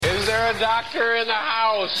a doctor in the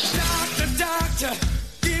house. Doctor,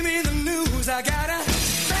 give me the news. I got a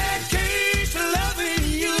bad case of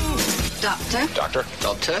loving you. Doctor. Doctor.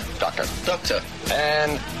 Doctor. Doctor. Doctor.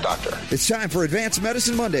 And doctor. It's time for Advanced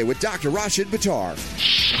Medicine Monday with Dr. Rashid Buttar.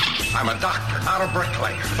 I'm a doctor, not a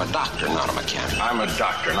bricklayer. I'm a doctor, not a mechanic. I'm a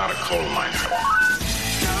doctor, not a coal miner.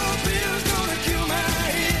 No pill's gonna kill my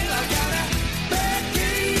head. I got a bad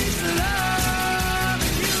case of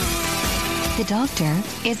loving you. The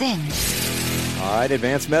doctor is in. All right,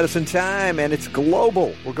 Advanced Medicine time, and it's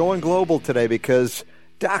global. We're going global today because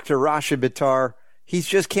Dr. Rashid Buttar, he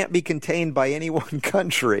just can't be contained by any one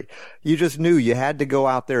country. You just knew you had to go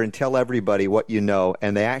out there and tell everybody what you know,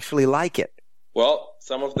 and they actually like it. Well,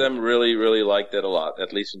 some of them really, really liked it a lot.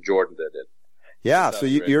 At least in Jordan, they did. Yeah, so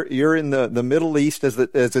you're in the Middle East, as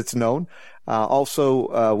it's known.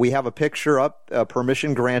 Also, we have a picture up,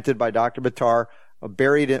 permission granted by Dr. Buttar,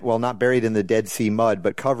 not buried in the Dead Sea mud,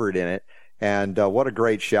 but covered in it. And what a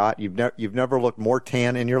great shot! You've never looked more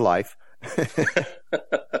tan in your life.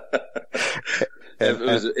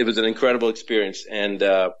 It was an incredible experience, and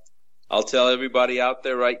I'll tell everybody out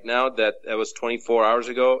there right now that was 24 hours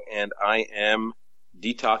ago, and I am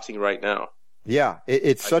detoxing right now. Yeah,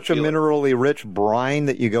 it's such a minerally rich brine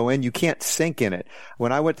that you go in. You can't sink in it.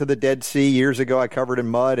 When I went to the Dead Sea years ago, I covered in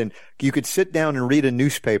mud, and you could sit down and read a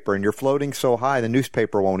newspaper, and you're floating so high, the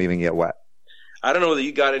newspaper won't even get wet. I don't know whether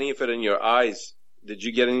you got any of it in your eyes. Did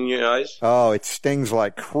you get it in your eyes? Oh, it stings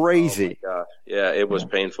like crazy. Oh, my God. Yeah, it was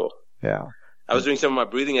painful. Yeah. I was doing some of my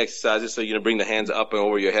breathing exercises, so bring the hands up and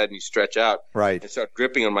over your head and you stretch out. Right. And start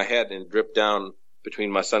dripping on my head and drip down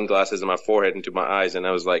between my sunglasses and my forehead into my eyes. And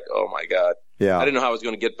I was like, oh, my God. Yeah. I didn't know how I was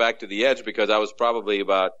going to get back to the edge because I was probably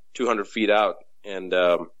about 200 feet out. And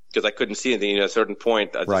because I couldn't see anything at a certain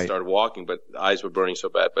point, I just started walking, but the eyes were burning so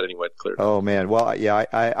bad. But anyway, it cleared up. Oh, man. Well, yeah,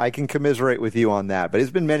 I can commiserate with you on that. But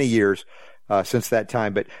it's been many years since that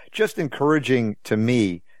time. But just encouraging to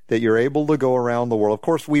me that you're able to go around the world. Of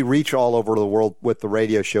course, we reach all over the world with the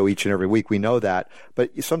radio show each and every week. We know that.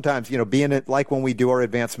 But sometimes, being it like when we do our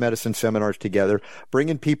advanced medicine seminars together,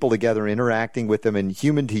 bringing people together, interacting with them and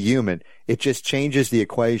human to human, it just changes the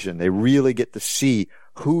equation. They really get to see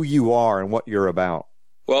who you are and what you're about.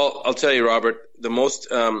 Well, I'll tell you, Robert, the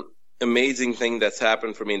most amazing thing that's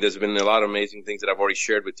happened for me, and there's been a lot of amazing things that I've already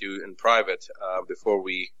shared with you in private before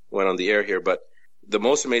we went on the air here, but the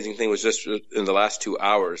most amazing thing was just in the last 2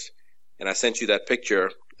 hours, and I sent you that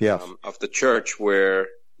picture of the church where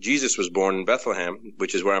Jesus was born in Bethlehem,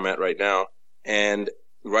 which is where I'm at right now, and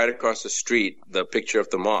right across the street, the picture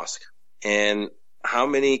of the mosque. And how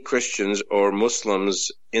many Christians or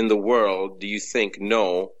Muslims in the world do you think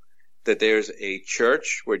know that there's a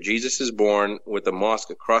church where Jesus is born with a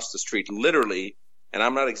mosque across the street? Literally, and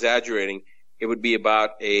I'm not exaggerating, it would be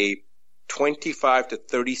about a 25 to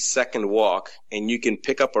 30 second walk, and you can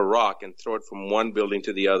pick up a rock and throw it from one building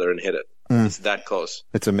to the other and hit it. It's that close.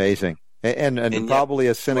 It's amazing. And probably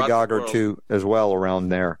a synagogue or two as well around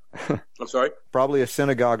there. I'm sorry? Probably a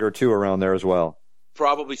synagogue or two around there as well.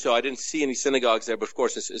 Probably so. I didn't see any synagogues there, but of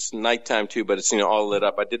course it's nighttime too, but it's all lit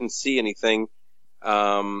up. I didn't see anything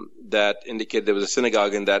that indicated there was a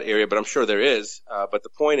synagogue in that area, but I'm sure there is. But the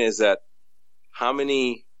point is that how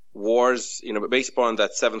many wars, based upon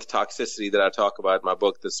that seventh toxicity that I talk about in my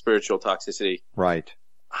book, the spiritual toxicity. Right.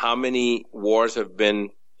 How many wars have been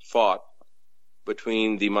fought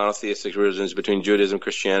between the monotheistic religions, between Judaism,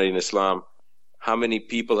 Christianity, and Islam? How many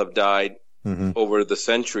people have died over the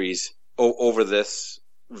centuries over this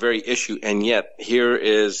very issue? And yet here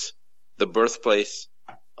is the birthplace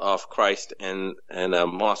of Christ and a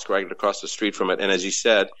mosque right across the street from it. And as you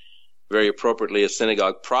said, very appropriately, a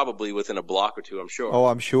synagogue probably within a block or two, I'm sure. Oh,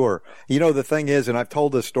 I'm sure. The thing is, and I've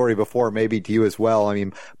told this story before, maybe to you as well. I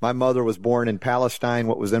mean, my mother was born in Palestine,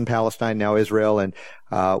 what was then Palestine, now Israel. And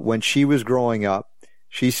when she was growing up,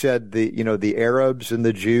 she said the Arabs and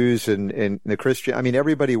the Jews and the Christian,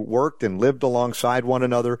 everybody worked and lived alongside one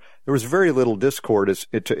another. There was very little discord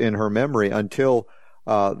in her memory until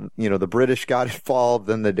the British got involved,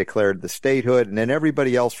 then they declared the statehood, and then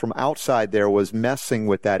everybody else from outside there was messing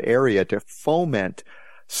with that area to foment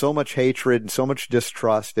so much hatred and so much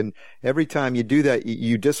distrust. And every time you do that,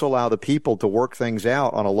 you disallow the people to work things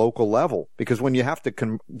out on a local level, because when you have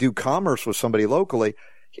to do commerce with somebody locally,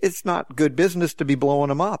 it's not good business to be blowing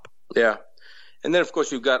them up. Yeah. And then, of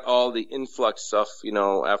course, you've got all the influx of,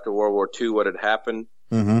 after World War II, what had happened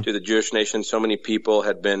to the Jewish nation. So many people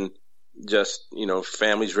had been just,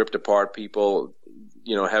 families ripped apart, people,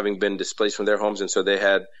 having been displaced from their homes. And so they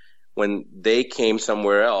had, when they came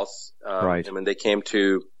somewhere else, and when they came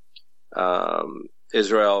to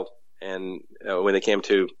Israel and when they came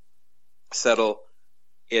to settle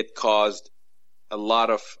it caused a lot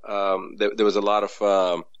of there was a lot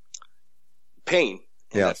of pain.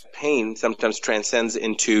 And Yes. that pain sometimes transcends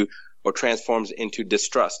into or transforms into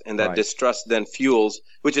distrust, and that Right. distrust then fuels,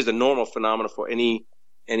 which is a normal phenomenon for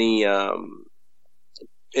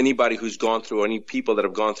anybody who's gone through, or any people that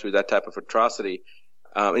have gone through that type of atrocity.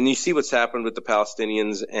 And you see what's happened with the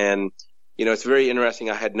Palestinians, and it's very interesting.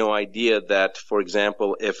 I had no idea that, for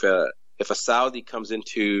example, if a Saudi comes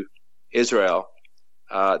into Israel,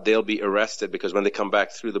 they'll be arrested, because when they come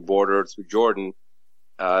back through the border through Jordan,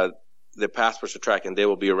 their passports are tracked and they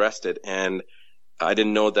will be arrested. And I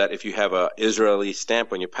didn't know that if you have a Israeli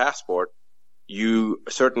stamp on your passport,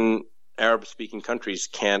 certain Arab-speaking countries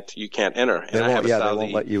you can't enter. And They I have won't, a they Saudi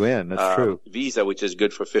won't let you in. That's true. visa, which is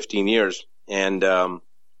good for 15 years. And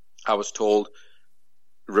I was told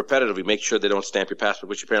repetitively, make sure they don't stamp your passport,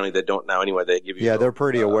 which apparently they don't now anyway. They give you. Yeah, they're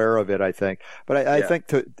pretty aware of it, I think. But I think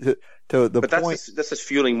to the but point. That's just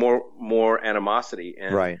fueling more animosity.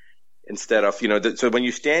 And Right. Instead of, so when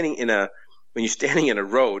you're standing in a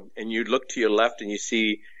road and you look to your left and you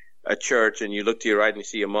see a church, and you look to your right and you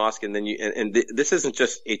see a mosque, and then this isn't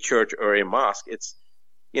just a church or a mosque. It's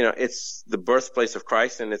the birthplace of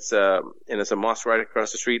Christ, and it's a mosque right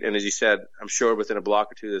across the street. And as you said, I'm sure within a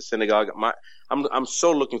block or two, the synagogue. I'm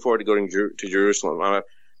so looking forward to going to Jerusalem.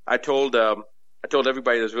 I told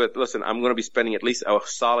everybody that's with, listen, I'm going to be spending at least a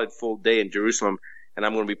solid full day in Jerusalem, and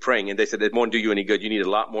I'm going to be praying. And they said, it won't do you any good. You need a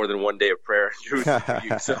lot more than one day of prayer in Jerusalem for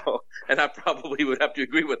you. So, and I probably would have to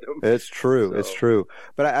agree with them. It's true. So. It's true.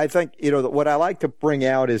 But I think, what I like to bring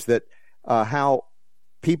out is that how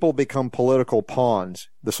people become political pawns,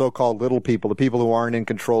 the so-called little people, the people who aren't in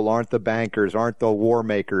control, aren't the bankers, aren't the war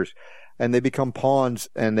makers, and they become pawns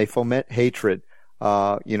and they foment hatred. You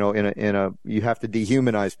have to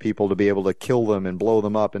dehumanize people to be able to kill them and blow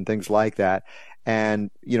them up and things like that. And,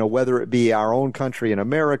 whether it be our own country in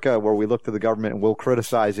America, where we look to the government and we'll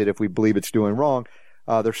criticize it if we believe it's doing wrong.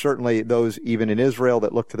 There's certainly those even in Israel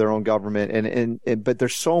that look to their own government, but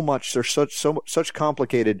there's such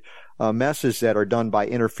complicated messes that are done by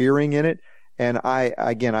interfering in it. And I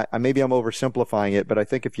maybe I'm oversimplifying it, but I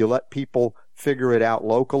think if you let people figure it out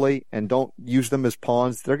locally and don't use them as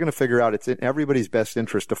pawns, they're going to figure out it's in everybody's best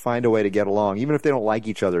interest to find a way to get along, even if they don't like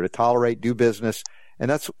each other, to tolerate, do business. And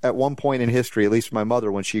that's at one point in history, at least my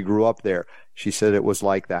mother, when she grew up there, she said it was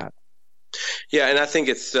like that. Yeah, and I think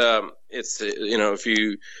it's if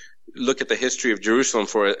you look at the history of Jerusalem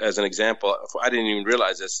as an example, I didn't even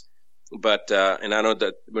realize this, but and I know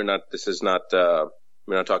that we're not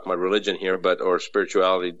talking about religion here, or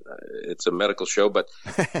spirituality. It's a medical show, but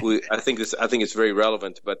I think it's very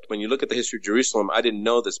relevant. But when you look at the history of Jerusalem, I didn't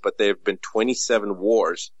know this, but there have been 27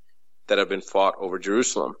 wars that have been fought over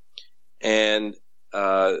Jerusalem, and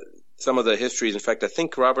some of the histories. In fact, I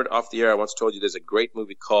think, Robert, off the air, I once told you there's a great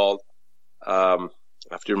movie called. I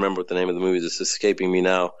have to remember what the name of the movie is. It's escaping me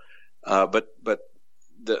now. But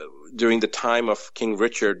during the time of King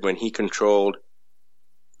Richard, when he controlled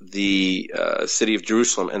the city of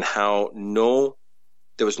Jerusalem, and how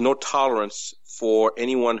there was no tolerance for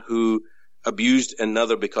anyone who abused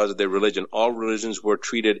another because of their religion. All religions were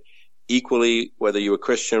treated equally, whether you were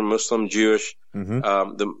Christian, Muslim, Jewish.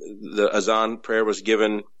 Mm-hmm. The Azan prayer was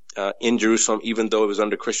given in Jerusalem, even though it was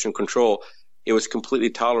under Christian control. It was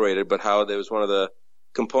completely tolerated, but how there was one of the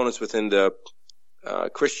components within the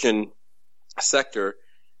Christian sector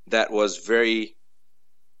that was very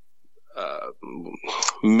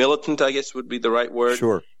militant, I guess would be the right word.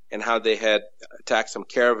 Sure. And how they had attacked some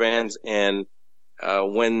caravans. And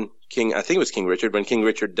when King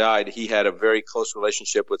Richard died, he had a very close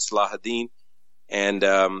relationship with Salahuddin. And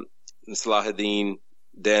Salahuddin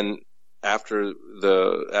then, after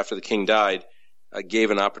the king died,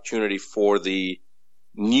 gave an opportunity for the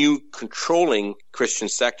new controlling Christian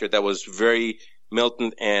sector that was very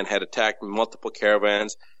militant and had attacked multiple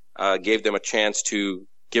caravans, gave them a chance to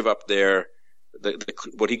give up their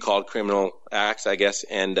what he called criminal acts, I guess,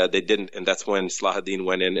 and they didn't. And that's when Salahuddin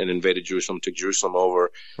went in and invaded Jerusalem, took Jerusalem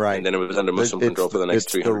over, right. And then it was under Muslim control for the next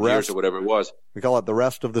 300 years or whatever it was. We call it the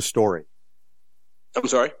rest of the story. I'm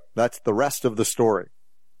sorry? That's the rest of the story.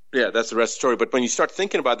 Yeah, that's the rest of the story. But when you start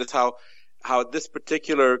thinking about this, how this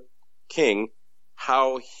particular king,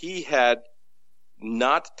 how he had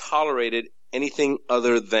not tolerated anything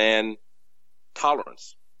other than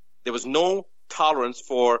tolerance. There was no tolerance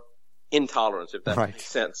for intolerance, if that makes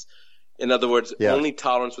sense. In other words, only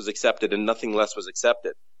tolerance was accepted and nothing less was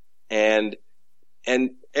accepted. And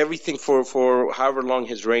everything for however long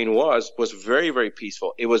his reign was very, very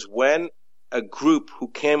peaceful. It was when a group who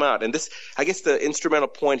came out, and this, I guess the instrumental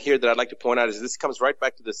point here that I'd like to point out is this comes right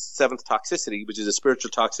back to the seventh toxicity, which is a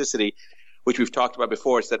spiritual toxicity, which we've talked about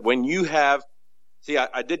before, is that when you have,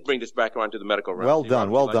 I did bring this back around to the medical realm.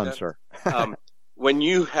 Well done, sir. When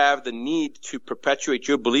you have the need to perpetuate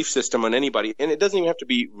your belief system on anybody, and it doesn't even have to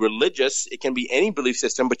be religious, it can be any belief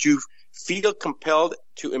system, but you feel compelled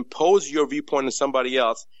to impose your viewpoint on somebody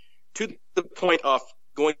else to the point of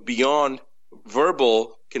going beyond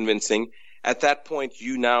verbal convincing, at that point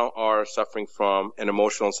you now are suffering from an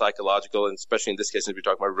emotional and psychological, and especially in this case, if you're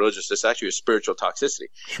talking about religious, it's actually a spiritual toxicity.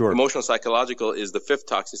 Sure. Emotional psychological is the fifth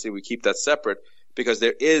toxicity. We keep that separate because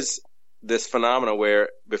there is this phenomena where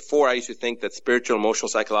before I used to think that spiritual, emotional,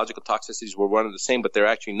 psychological toxicities were one and the same, but they're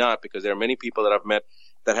actually not, because there are many people that I've met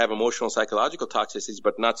that have emotional, psychological toxicities,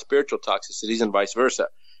 but not spiritual toxicities, and vice versa.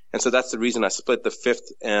 And so that's the reason I split the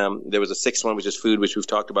fifth. There was a sixth one, which is food, which we've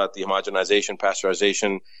talked about, the homogenization,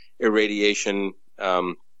 pasteurization, irradiation,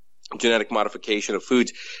 genetic modification of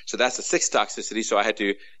foods. So that's the sixth toxicity. So I had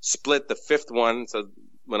to split the fifth one. So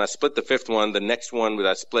when I split the fifth one, the next one that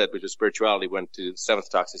I split, which is spirituality, went to the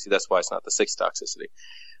seventh toxicity. That's why it's not the sixth toxicity.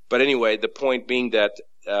 But anyway, the point being that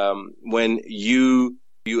when you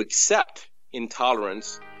accept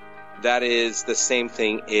intolerance, that is the same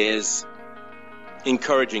thing as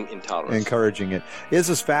encouraging intolerance. Encouraging it. This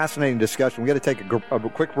is fascinating discussion. We've got to take a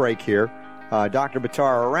quick break here. Dr.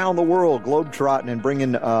 Buttar, around the world, globetrotting and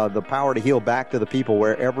bringing the power to heal back to the people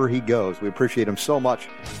wherever he goes. We appreciate him so much,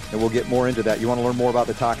 and we'll get more into that. You want to learn more about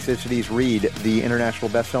the toxicities? Read the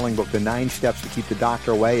international best-selling book, The 9 Steps to Keep the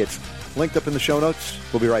Doctor Away. It's linked up in the show notes.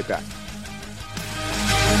 We'll be right back.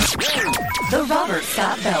 The Robert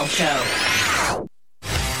Scott Bell Show.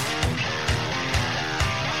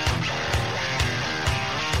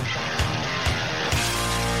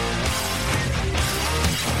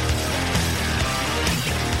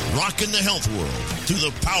 Rocking the health world through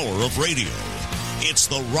the power of radio. It's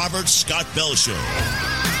the Robert Scott Bell Show.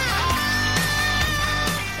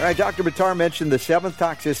 All right, Dr. Buttar mentioned the seventh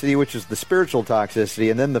toxicity, which is the spiritual toxicity,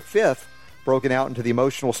 and then the fifth, broken out into the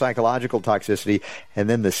emotional, psychological toxicity, and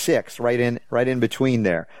then the sixth, right in between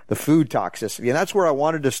there, the food toxicity. And that's where I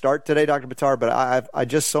wanted to start today, Dr. Buttar, but I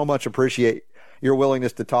just so much appreciate your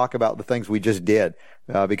willingness to talk about the things we just did,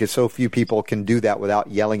 because so few people can do that without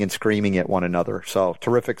yelling and screaming at one another. So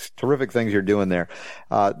terrific things you're doing there.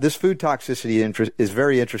 This food toxicity is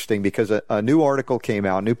very interesting because a new article came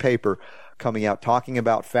out, a new paper coming out talking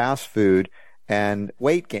about fast food and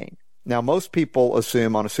weight gain. Now, most people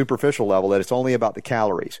assume on a superficial level that it's only about the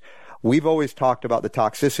calories. We've always talked about the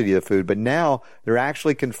toxicity of the food, but now they're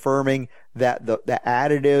actually confirming that the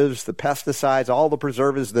additives, the pesticides, all the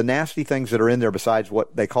preservatives, the nasty things that are in there besides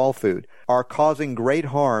what they call food, are causing great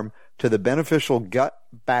harm to the beneficial gut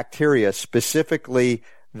bacteria, specifically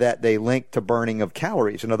that they link to burning of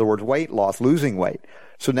calories. In other words, weight loss, losing weight.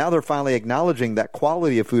 So now they're finally acknowledging that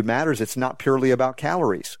quality of food matters. It's not purely about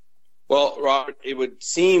calories. Well, Robert, it would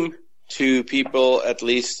seem to people, at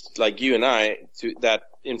least like you and I, to that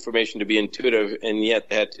information to be intuitive, and yet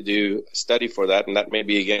they had to do a study for that, and that may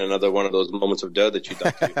be again another one of those moments of duh that you'd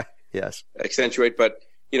like to yes, accentuate. But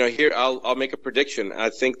here I'll make a prediction. I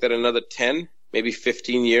think that another 10, maybe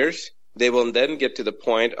 15 years, they will then get to the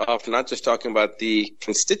point of not just talking about the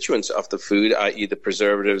constituents of the food, i.e. the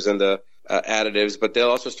preservatives and the additives, but they'll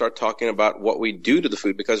also start talking about what we do to the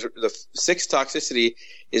food, because the sixth toxicity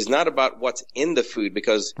is not about what's in the food,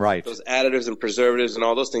 because those additives and preservatives and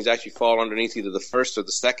all those things actually fall underneath either the first or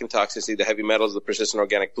the second toxicity, the heavy metals, the persistent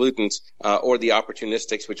organic pollutants, or the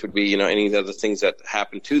opportunistics, which would be any of the other things that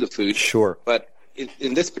happen to the food. Sure. But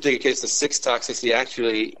in this particular case, the sixth toxicity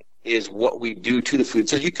actually is what we do to the food.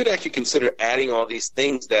 So you could actually consider adding all these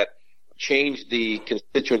things that change the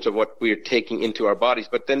constituents of what we're taking into our bodies.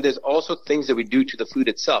 But then there's also things that we do to the food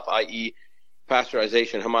itself, i.e.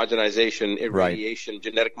 pasteurization, homogenization, irradiation,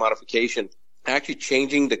 genetic modification, actually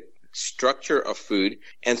changing the structure of food.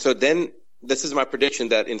 And so then this is my prediction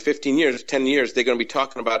that in 15 years, 10 years, they're going to be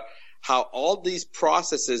talking about how all these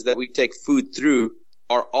processes that we take food through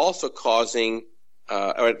are also causing,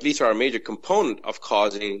 or at least are a major component of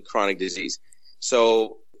causing chronic disease.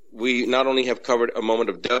 So we not only have covered a moment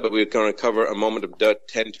of duh, but we're going to cover a moment of duh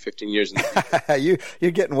 10 to 15 years in the future.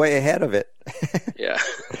 You're getting way ahead of it. Yeah.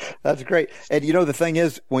 That's great. And the thing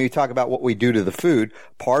is, when you talk about what we do to the food,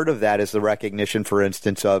 part of that is the recognition, for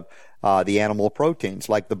instance, of the animal proteins,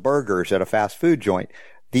 like the burgers at a fast food joint.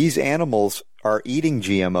 These animals are eating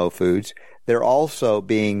GMO foods. They're also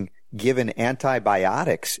being given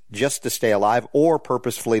antibiotics just to stay alive, or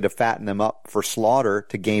purposefully to fatten them up for slaughter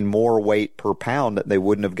to gain more weight per pound that they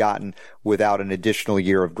wouldn't have gotten without an additional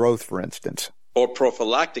year of growth, for instance. Or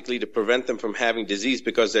prophylactically to prevent them from having disease,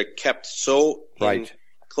 because they're kept so in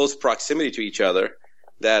close proximity to each other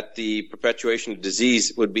that the perpetuation of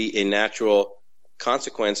disease would be a natural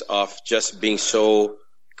consequence of just being so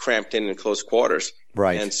cramped in close quarters.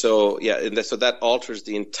 Right. And so, so that alters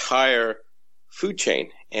the entire food chain.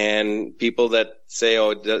 And people that say,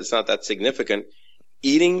 oh, it's not that significant,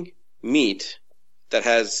 eating meat that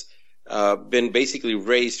has been basically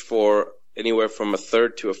raised for anywhere from a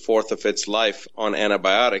third to a fourth of its life on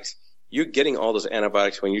antibiotics, you're getting all those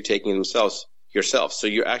antibiotics when you're taking them yourself. So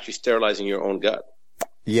you're actually sterilizing your own gut.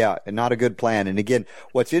 Yeah, not a good plan. And again,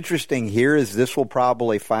 what's interesting here is this will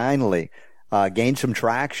probably finally gain some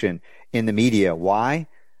traction in the media. Why?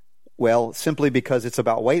 Well, simply because it's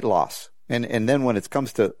about weight loss. And then when it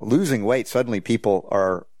comes to losing weight, suddenly people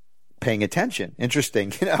are paying attention.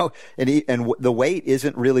 Interesting, and the weight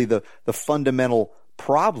isn't really the fundamental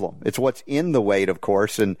problem. It's what's in the weight, of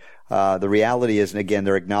course. And the reality is, and again,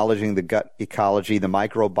 they're acknowledging the gut ecology, the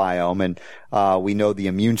microbiome, and we know the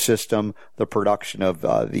immune system, the production of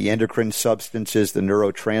the endocrine substances, the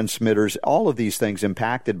neurotransmitters, all of these things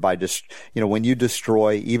impacted by just, when you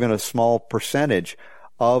destroy even a small percentage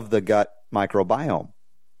of the gut microbiome.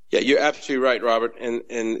 Yeah, you're absolutely right, Robert.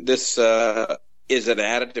 And this is an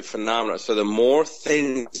additive phenomenon. So the more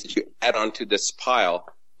things that you add onto this pile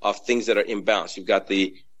of things that are imbalanced, you've got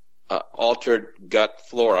the altered gut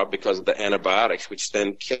flora because of the antibiotics, which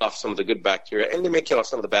then kill off some of the good bacteria, and they may kill off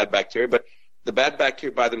some of the bad bacteria, but the bad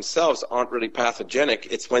bacteria by themselves aren't really pathogenic.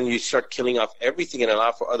 It's when you start killing off everything and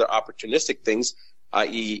allow for other opportunistic things,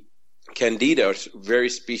 i.e. candida or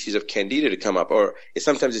various species of candida to come up, or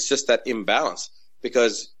sometimes it's just that imbalance.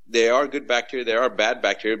 Because there are good bacteria, there are bad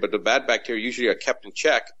bacteria, but the bad bacteria usually are kept in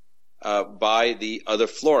check by the other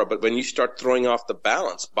flora. But when you start throwing off the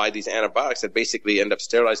balance by these antibiotics that basically end up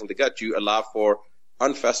sterilizing the gut, you allow for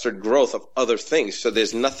unfestered growth of other things. So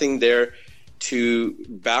there's nothing there to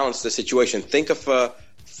balance the situation. Think of a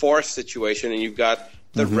forest situation, and you've got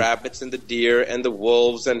the rabbits and the deer and the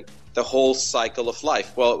wolves and the whole cycle of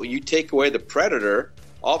life. Well, when you take away the predator,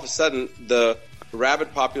 all of a sudden the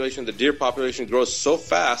rabbit population, the deer population grows so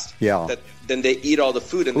fast that then they eat all the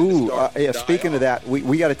food. And then speaking of that,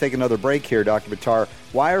 we got to take another break here, Dr. Buttar.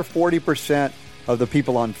 Why are 40% of the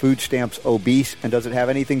people on food stamps obese, and does it have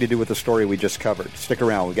anything to do with the story we just covered? Stick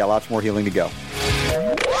around. We've got lots more healing to go.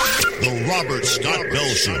 The Robert Scott Bell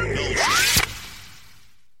Show.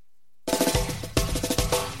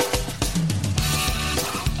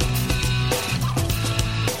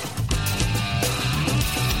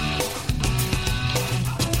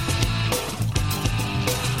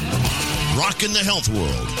 In the health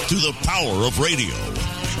world through the power of radio.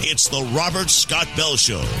 It's the Robert Scott Bell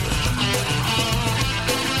Show.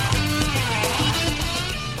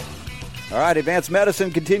 All right, Advanced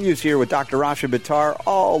Medicine continues here with Dr. Rashid Buttar,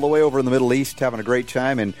 all the way over in the Middle East, having a great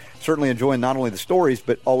time and certainly enjoying not only the stories,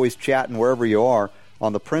 but always chatting wherever you are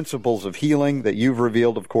on the principles of healing that you've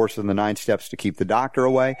revealed, of course, in the 9 steps to keep the doctor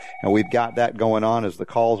away. And we've got that going on as the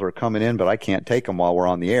calls are coming in, but I can't take them while we're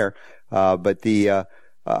on the air. But the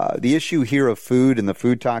issue here of food and the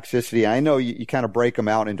food toxicity, I know you kind of break them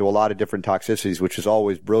out into a lot of different toxicities, which is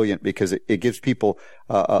always brilliant because it gives people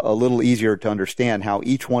a little easier to understand how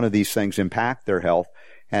each one of these things impact their health.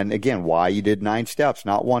 And again, why you did 9 steps,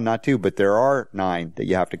 not 1, not 2, but there are 9 that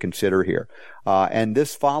you have to consider here. And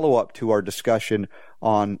this follow-up to our discussion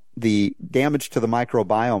on the damage to the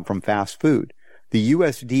microbiome from fast food. The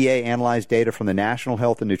USDA analyzed data from the National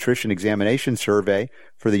Health and Nutrition Examination Survey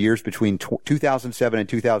for the years between 2007 and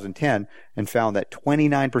 2010 and found that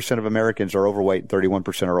 29% of Americans are overweight and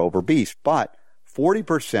 31% are obese. But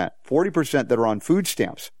 40% that are on food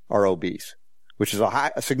stamps are obese, which is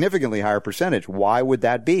a significantly higher percentage. Why would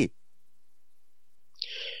that be?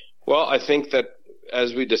 Well, I think that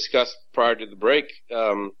as we discussed prior to the break,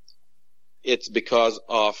 it's because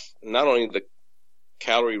of not only the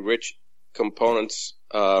calorie-rich components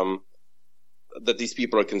that these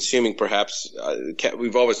people are consuming. Perhaps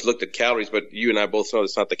we've always looked at calories, but you and I both know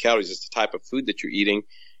it's not the calories, it's the type of food that you're eating.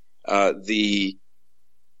 There's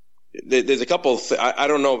a couple of I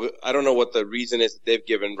don't know what the reason is that they've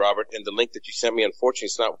given, Robert, and the link that you sent me, unfortunately,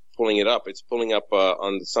 it's not pulling it up. It's pulling up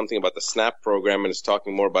on something about the SNAP program, and it's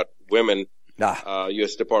talking more about women,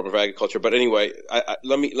 U.S. Department of Agriculture. But anyway,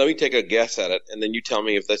 let me take a guess at it, and then you tell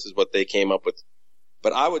me if this is what they came up with.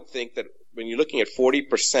 But I would think that when you're looking at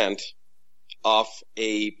 40% of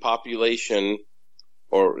a population,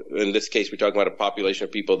 or in this case, we're talking about a population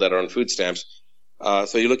of people that are on food stamps.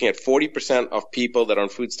 So you're looking at 40% of people that are on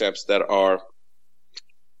food stamps that are,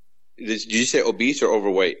 did you say obese or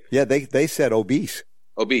overweight? Yeah, they said obese.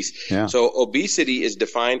 Obese. Yeah. So obesity is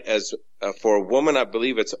defined as, for a woman, I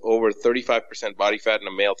believe it's over 35% body fat, and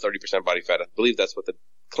a male 30% body fat. I believe that's what the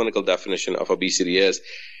clinical definition of obesity is.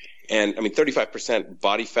 And I mean, 35%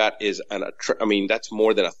 body fat is that's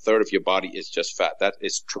more than a third of your body is just fat. That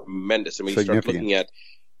is tremendous. I mean, you start looking at,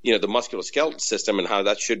 the musculoskeletal system and how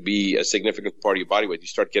that should be a significant part of your body weight. You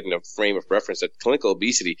start getting a frame of reference at clinical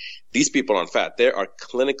obesity. These people on fat, they are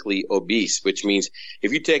clinically obese, which means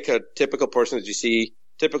if you take a typical person that you see,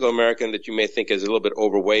 typical American that you may think is a little bit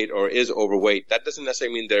overweight or is overweight, that doesn't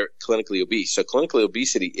necessarily mean they're clinically obese. So clinical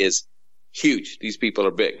obesity is huge. These people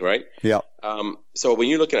are big, right? Yeah. So when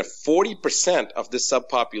you're looking at 40% of this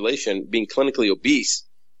subpopulation being clinically obese,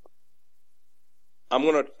 I'm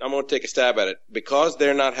gonna take a stab at it. Because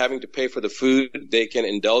they're not having to pay for the food, they can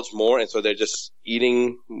indulge more, and so they're just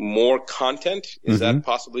eating more content. Is that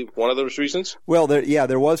possibly one of those reasons? Well,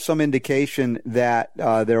 there was some indication that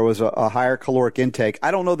there was a higher caloric intake.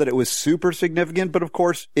 I don't know that it was super significant, but of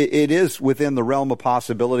course it is within the realm of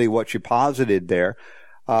possibility what you posited there.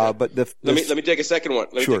 But let me take a second one.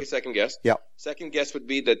 Let me take a second guess. Yeah. Second guess would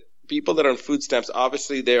be that people that are on food stamps,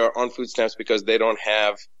 obviously they are on food stamps because they don't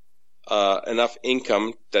have enough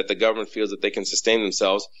income that the government feels that they can sustain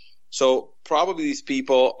themselves. So probably these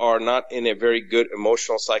people are not in a very good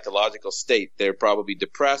emotional, psychological state. They're probably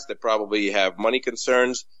depressed. They probably have money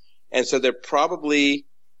concerns. And so they're probably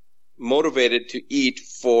motivated to eat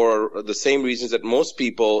for the same reasons that most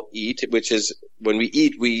people eat, which is when we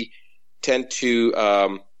eat, we tend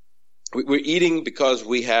to we're eating because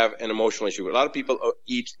we have an emotional issue. A lot of people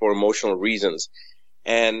eat for emotional reasons.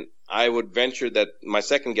 And I would venture that my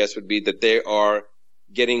second guess would be that they are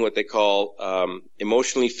getting what they call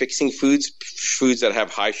emotionally fixing foods that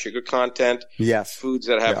have high sugar content, foods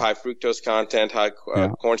that have high fructose content, high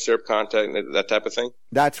corn syrup content, that type of thing.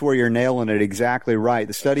 That's where you're nailing it exactly right.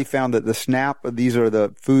 The study found that these are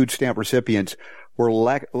the food stamp recipients, were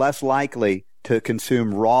less likely to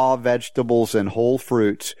consume raw vegetables and whole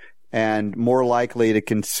fruits, and more likely to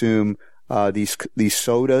consume these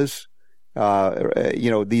sodas,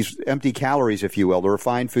 these empty calories, if you will, the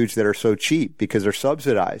refined foods that are so cheap because they're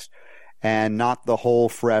subsidized, and not the whole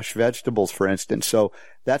fresh vegetables, for instance. So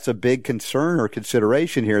that's a big concern or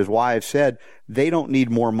consideration here, is why I've said they don't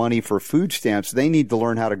need more money for food stamps. They need to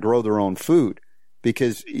learn how to grow their own food,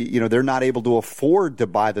 because, they're not able to afford to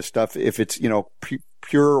buy the stuff if it's,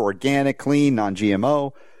 pure, organic, clean,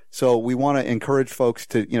 non-GMO. So we want to encourage folks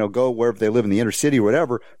to, go wherever they live in the inner city or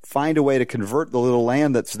whatever, find a way to convert the little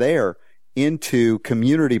land that's there into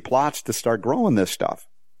community plots to start growing this stuff.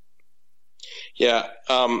 Yeah.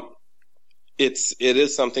 It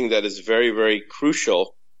is something that is very, very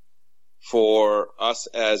crucial for us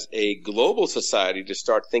as a global society to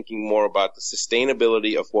start thinking more about the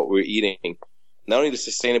sustainability of what we're eating. Not only the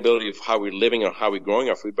sustainability of how we're living or how we're growing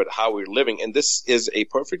our food, but how we're living. And this is a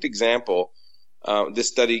perfect example. This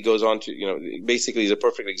study goes on to, basically is a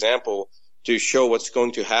perfect example to show what's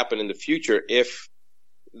going to happen in the future if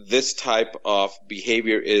this type of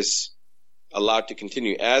behavior is allowed to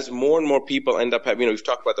continue. As more and more people end up having, we've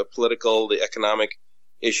talked about the political, the economic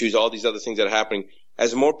issues, all these other things that are happening.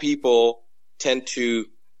 As more people tend to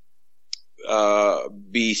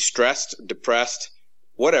be stressed, depressed,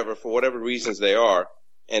 whatever, for whatever reasons they are,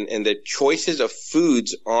 and the choices of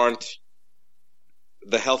foods aren't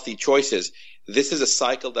the healthy choices, this is a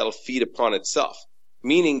cycle that'll feed upon itself,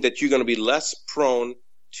 meaning that you're going to be less prone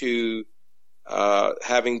to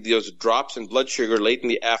having those drops in blood sugar late in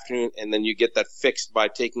the afternoon, and then you get that fixed by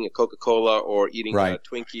taking a Coca-Cola or eating a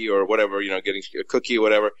Twinkie or whatever, getting a cookie or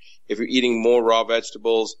whatever. If you're eating more raw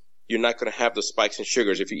vegetables, you're not going to have those spikes in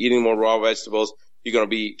sugars. If you're eating more raw vegetables, you're going to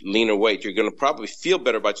be leaner weight. You're going to probably feel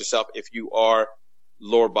better about yourself if you are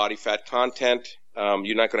lower body fat content.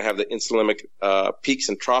 You're not going to have the insulinic peaks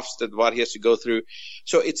and troughs that the body has to go through.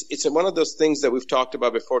 So it's one of those things that we've talked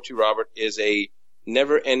about before too, Robert, is a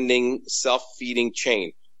never-ending self-feeding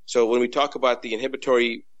chain. So when we talk about the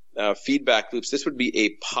inhibitory feedback loops, this would be a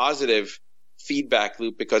positive feedback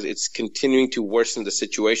loop because it's continuing to worsen the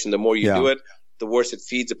situation. The more you do it, the worse it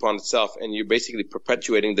feeds upon itself, and you're basically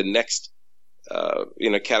perpetuating the next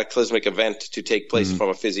cataclysmic event to take place from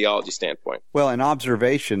a physiology standpoint. Well, an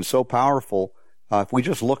observation so powerful, if we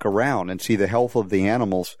just look around and see the health of the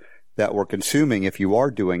animals that we're consuming, if you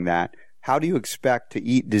are doing that, how do you expect to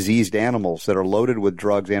eat diseased animals that are loaded with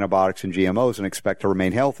drugs, antibiotics, and GMOs and expect to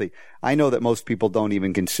remain healthy? I know that most people don't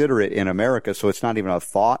even consider it in America, so it's not even a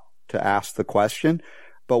thought to ask the question.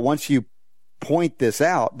 But once you point this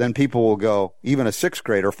out, then people will go, even a sixth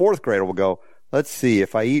grader, fourth grader will go, let's see,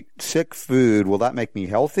 if I eat sick food, will that make me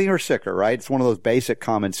healthy or sicker, right? It's one of those basic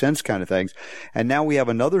common sense kind of things. And now we have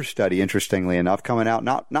another study, interestingly enough, coming out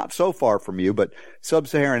not so far from you, but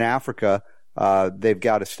Sub-Saharan Africa. They've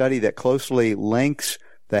got a study that closely links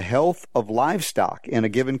the health of livestock in a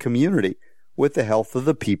given community with the health of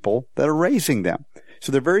the people that are raising them.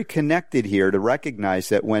 So they're very connected here to recognize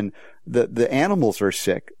that when the animals are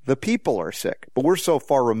sick, the people are sick. But we're so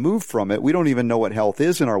far removed from it, we don't even know what health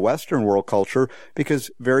is in our Western world culture because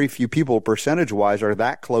very few people, percentage-wise, are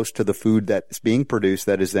that close to the food that's being produced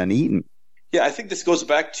that is then eaten. Yeah, I think this goes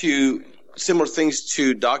back to similar things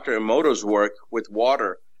to Dr. Emoto's work with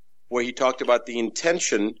water, where he talked about the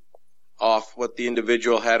intention of what the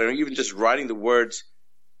individual had, or even just writing the words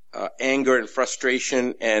anger and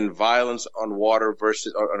frustration and violence on water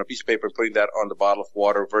versus on a piece of paper, putting that on the bottle of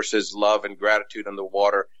water versus love and gratitude on the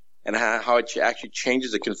water, and how it actually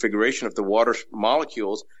changes the configuration of the water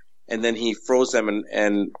molecules. And then he froze them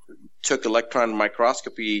and took electron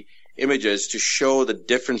microscopy images to show the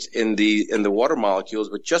difference in the water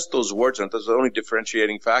molecules with just those words on it. Those are the only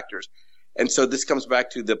differentiating factors. And so this comes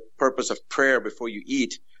back to the purpose of prayer before you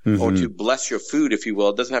eat, or to bless your food, if you will.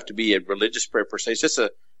 It doesn't have to be a religious prayer per se.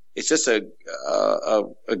 It's just a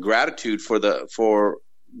gratitude for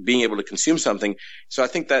being able to consume something. So I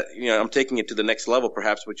think that, I'm taking it to the next level,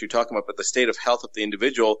 perhaps what you're talking about, but the state of health of the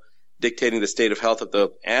individual dictating the state of health of the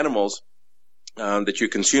animals that you're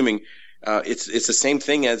consuming. It's the same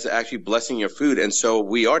thing as actually blessing your food. And so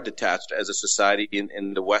we are detached as a society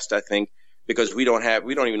in the West, I think, because we don't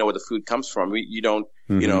even know where the food comes from.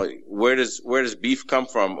 Where does beef come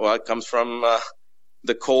from? Well, it comes from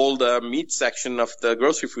the cold meat section of the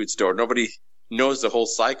grocery food store. Nobody knows the whole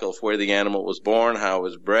cycle of where the animal was born, how it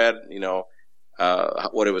was bred,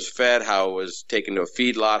 what it was fed, how it was taken to a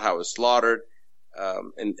feedlot, how it was slaughtered,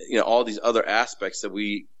 and all these other aspects that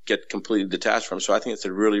we get completely detached from. So I think it's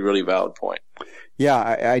a really, really valid point. Yeah,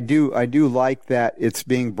 I do like that it's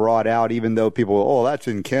being brought out, even though people, that's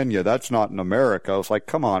in Kenya, that's not in America. It's like,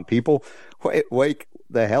 come on, people, wake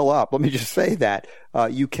the hell up. Let me just say that.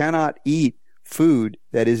 You cannot eat food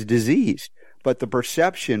that is diseased. But the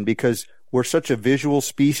perception, because we're such a visual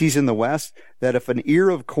species in the West, that if an ear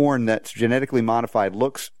of corn that's genetically modified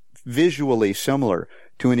looks visually similar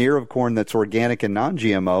to an ear of corn that's organic and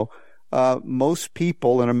non-GMO, most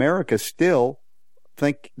people in America still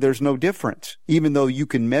think there's no difference. Even though you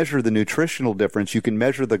can measure the nutritional difference, you can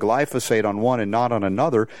measure the glyphosate on one and not on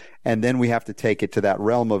another, and then we have to take it to that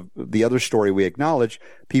realm of the other story we acknowledge,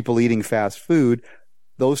 people eating fast food.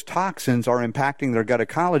 Those toxins are impacting their gut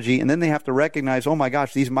ecology, and then they have to recognize, oh my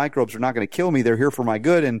gosh, these microbes are not going to kill me, they're here for my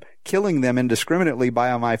good, and killing them indiscriminately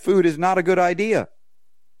by my food is not a good idea.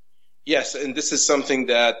 Yes, and this is something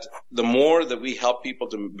that the more that we help people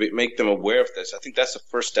to make them aware of this, I think that's the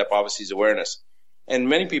first step, obviously, is awareness. And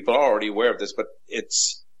many people are already aware of this, but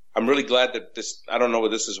I'm really glad that this, I don't know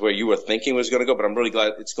whether this is where you were thinking was going to go, but I'm really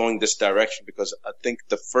glad it's going this direction, because I think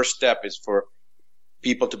the first step is for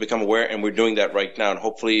people to become aware, and we're doing that right now. And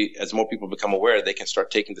hopefully, as more people become aware, they can start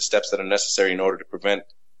taking the steps that are necessary in order to prevent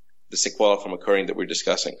the sequela from occurring that we're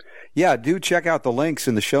discussing. Yeah, do check out the links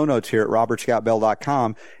in the show notes here at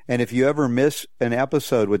robertscottbell.com. And if you ever miss an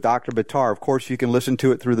episode with Dr. Buttar, of course, you can listen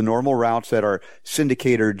to it through the normal routes at our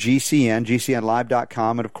syndicator GCN,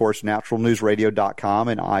 GCNlive.com, and of course, naturalnewsradio.com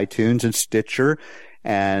and iTunes and Stitcher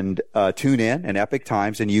and TuneIn and Epic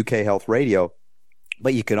Times and UK Health Radio.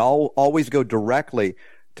 But you can always go directly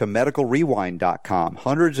to medicalrewind.com.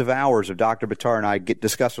 Hundreds of hours of Dr. Buttar and I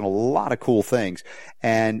discussing a lot of cool things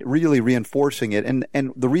and really reinforcing it.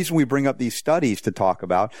 And the reason we bring up these studies to talk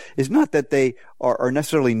about is not that they are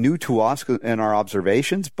necessarily new to us in our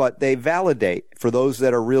observations, but they validate for those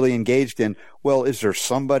that are really engaged in, well, is there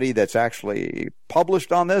somebody that's actually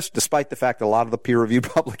published on this? Despite the fact that a lot of the peer-reviewed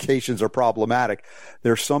publications are problematic,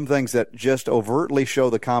 there's some things that just overtly show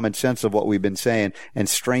the common sense of what we've been saying and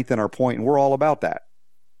strengthen our point, and we're all about that.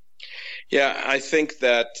 Yeah, I think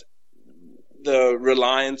that the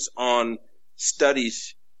reliance on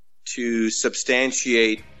studies to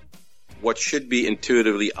substantiate what should be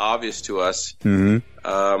intuitively obvious to us,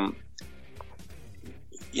 I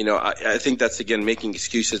think that's, again, making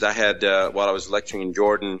excuses. I had, while I was lecturing in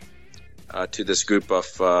Jordan, to this group of...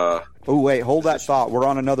 oh, wait, hold that thought. We're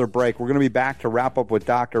on another break. We're going to be back to wrap up with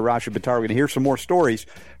Dr. Rashid Buttar. We're going to hear some more stories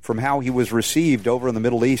from how he was received over in the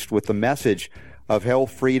Middle East with the message of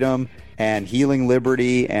health freedom and healing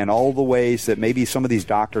liberty and all the ways that maybe some of these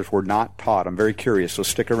doctors were not taught. I'm very curious, so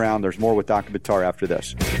stick around. There's more with Dr. Buttar after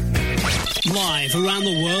this. Live around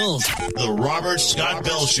the world, The Robert Scott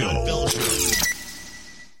Bell Show.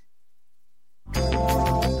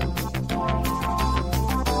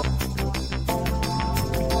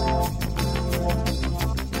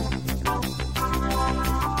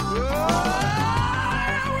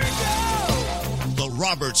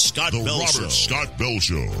 Robert Scott Bell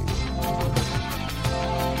Show.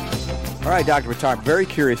 All right, Dr. Buttar, I'm very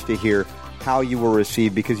curious to hear how you were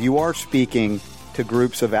received, because you are speaking to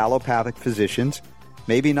groups of allopathic physicians.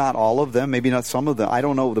 Maybe not all of them, maybe not some of them. I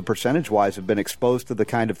don't know the percentage-wise have been exposed to the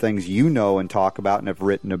kind of things you know and talk about and have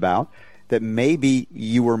written about, that maybe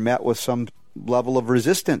you were met with some level of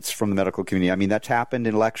resistance from the medical community. I mean, that's happened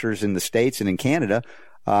in lectures in the States and in Canada.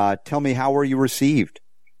 Tell me, how were you received?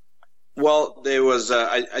 Well, there was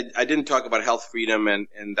I didn't talk about health freedom and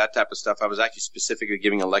that type of stuff. I was actually specifically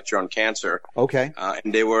giving a lecture on cancer. Okay.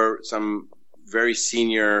 And there were some very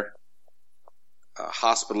senior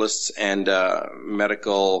hospitalists and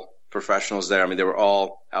medical professionals there. I mean, they were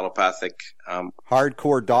all allopathic.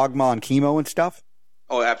 Hardcore dogma on chemo and stuff?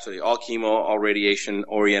 Oh, absolutely. All chemo, all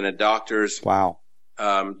radiation-oriented doctors. Wow.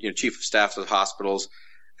 Chief of staffs of hospitals.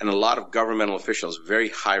 And a lot of governmental officials, very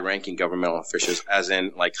high-ranking governmental officials, as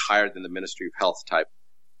in like higher than the Ministry of Health type.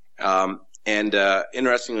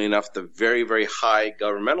 Interestingly enough, the very, very high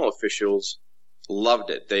governmental officials loved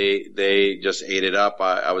it. They just ate it up.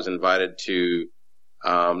 I was invited to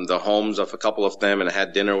the homes of a couple of them, and I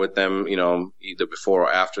had dinner with them, either before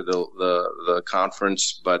or after the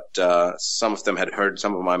conference. But some of them had heard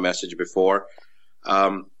some of my message before.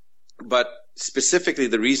 But specifically,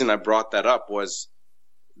 the reason I brought that up was,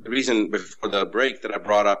 the reason before the break that I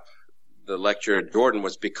brought up the lecture at Jordan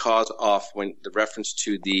was because of the reference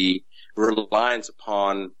to the reliance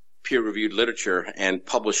upon peer-reviewed literature and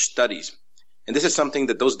published studies. And this is something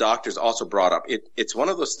that those doctors also brought up. It's one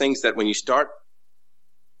of those things that when you start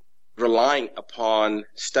relying upon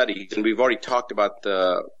studies, and we've already talked about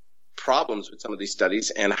the problems with some of these studies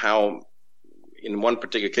and how, in one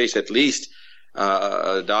particular case at least,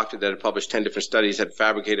 a doctor that had published 10 different studies had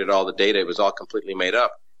fabricated all the data. It was all completely made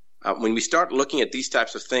up. When we start looking at these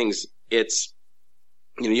types of things, it's,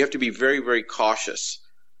 you have to be very, very cautious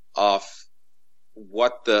of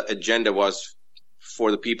what the agenda was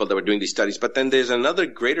for the people that were doing these studies. But then there's another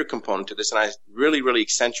greater component to this, and I really, really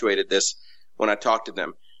accentuated this when I talked to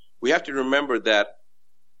them. We have to remember that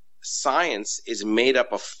science is made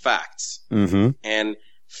up of facts. Mm-hmm. And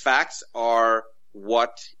facts are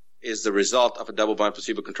what is the result of a double-blind,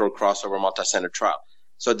 placebo-controlled crossover multi-center trial.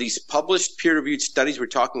 So these published peer-reviewed studies we're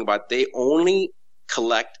talking about, they only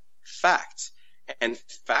collect facts. And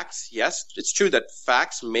facts, yes, it's true that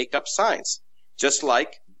facts make up science, just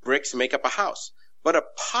like bricks make up a house. But a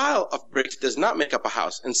pile of bricks does not make up a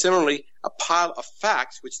house. And similarly, a pile of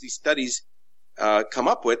facts, which these studies come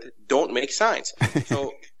up with, don't make science.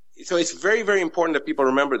 So it's very, very important that people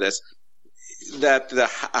remember this, that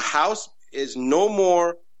a house is no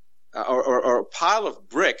more, or a pile of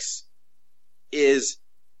bricks is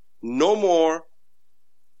no more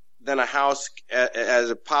than a house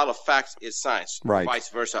as a pile of facts is science. Right. Vice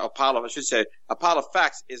versa. A pile of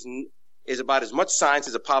facts is about as much science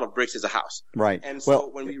as a pile of bricks is a house. Right. And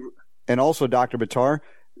so and also, Dr. Buttar,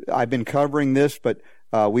 I've been covering this, but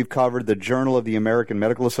we've covered the Journal of the American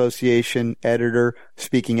Medical Association editor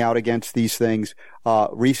speaking out against these things.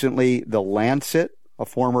 Recently, The Lancet, a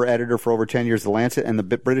former editor for over 10 years, The Lancet, and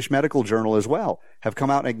the British Medical Journal as well, have come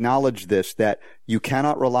out and acknowledged this, that you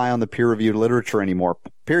cannot rely on the peer-reviewed literature anymore,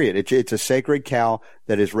 period. It's a sacred cow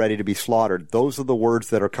that is ready to be slaughtered. Those are the words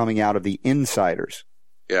that are coming out of the insiders.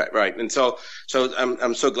 Yeah, right. And so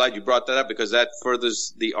I'm so glad you brought that up, because that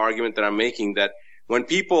furthers the argument that I'm making, that when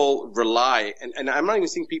people rely, and I'm not even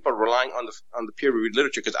seeing people relying on the peer-reviewed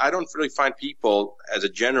literature, because I don't really find people, as a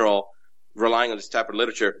general, relying on this type of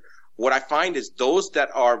literature. What I find is those that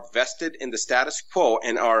are vested in the status quo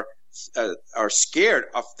and are scared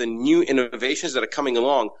of the new innovations that are coming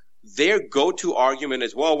along, their go-to argument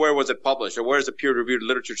is, well, where was it published, or where is the peer-reviewed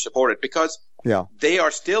literature supported? Because they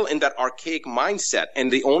are still in that archaic mindset, and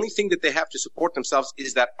the only thing that they have to support themselves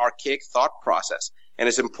is that archaic thought process. And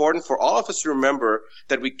it's important for all of us to remember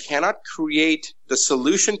that we cannot create the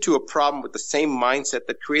solution to a problem with the same mindset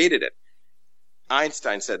that created it.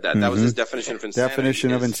 Einstein said that. Mm-hmm. That was his definition of insanity.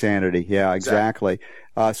 Definition of insanity. Yeah, exactly.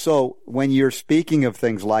 So when you're speaking of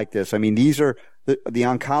things like this, I mean, these are the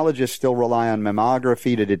oncologists still rely on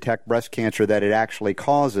mammography to detect breast cancer that it actually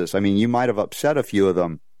causes. I mean, you might have upset a few of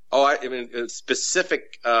them. Oh, I mean, a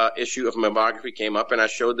specific issue of mammography came up, and I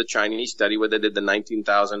showed the Chinese study where they did the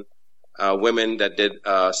 19,000 women that did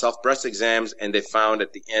self-breast exams, and they found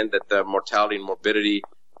at the end that the mortality and morbidity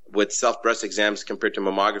with self-breast exams compared to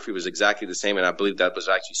mammography was exactly the same, and I believe that was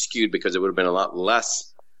actually skewed because it would have been a lot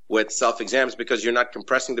less with self-exams, because you're not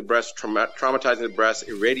compressing the breast, traumatizing the breast,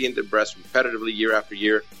 irradiating the breast repetitively year after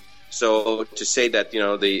year. So to say that,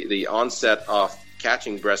 the onset of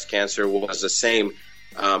catching breast cancer was the same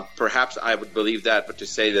Perhaps I would believe that, but to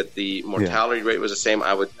say that the mortality rate was the same,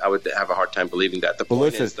 I would have a hard time believing that. The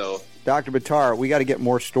point is, though, Dr. Buttar, we got to get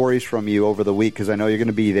more stories from you over the week because I know you're going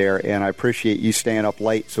to be there, and I appreciate you staying up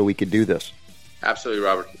late so we could do this. Absolutely,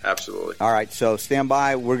 Robert. Absolutely. All right, so stand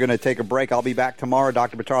by. We're going to take a break. I'll be back tomorrow.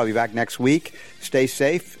 Dr. Buttar, I'll be back next week. Stay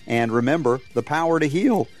safe, and remember, the power to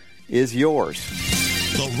heal is yours.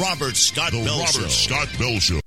 The Robert Scott Bell Show.